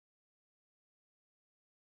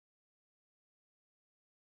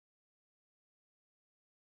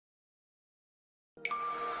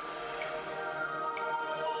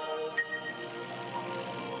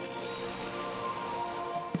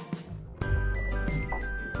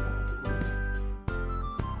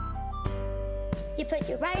You put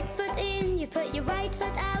your right foot in, you put your right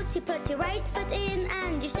foot out, you put your right foot in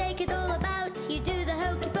and you shake it all about. You do the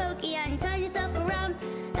hokey pokey and you turn yourself around.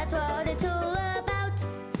 That's what it's all about.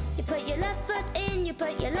 You put your left foot in, you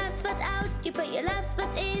put your left foot out, you put your left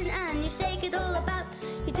foot in and you shake it all about.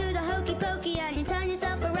 You do the hokey pokey and you turn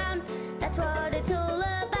yourself around. That's what it's all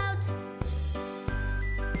about.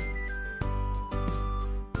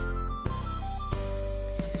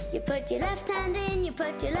 You put your left hand in, you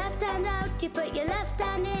put your left hand out, you put your left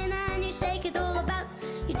hand in and you shake it all about.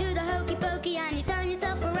 You do the hokey pokey and you turn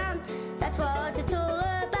yourself around. That's what it's all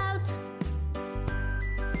about.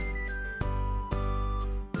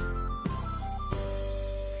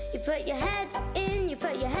 You put your head in, you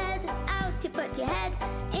put your head out, you put your head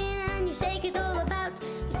in and you shake it all about.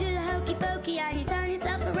 You do the hokey pokey and you turn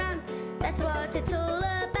yourself around. That's what it's all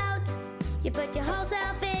about. You put your whole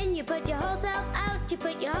self in, you put your whole self out, you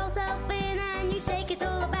put your whole self in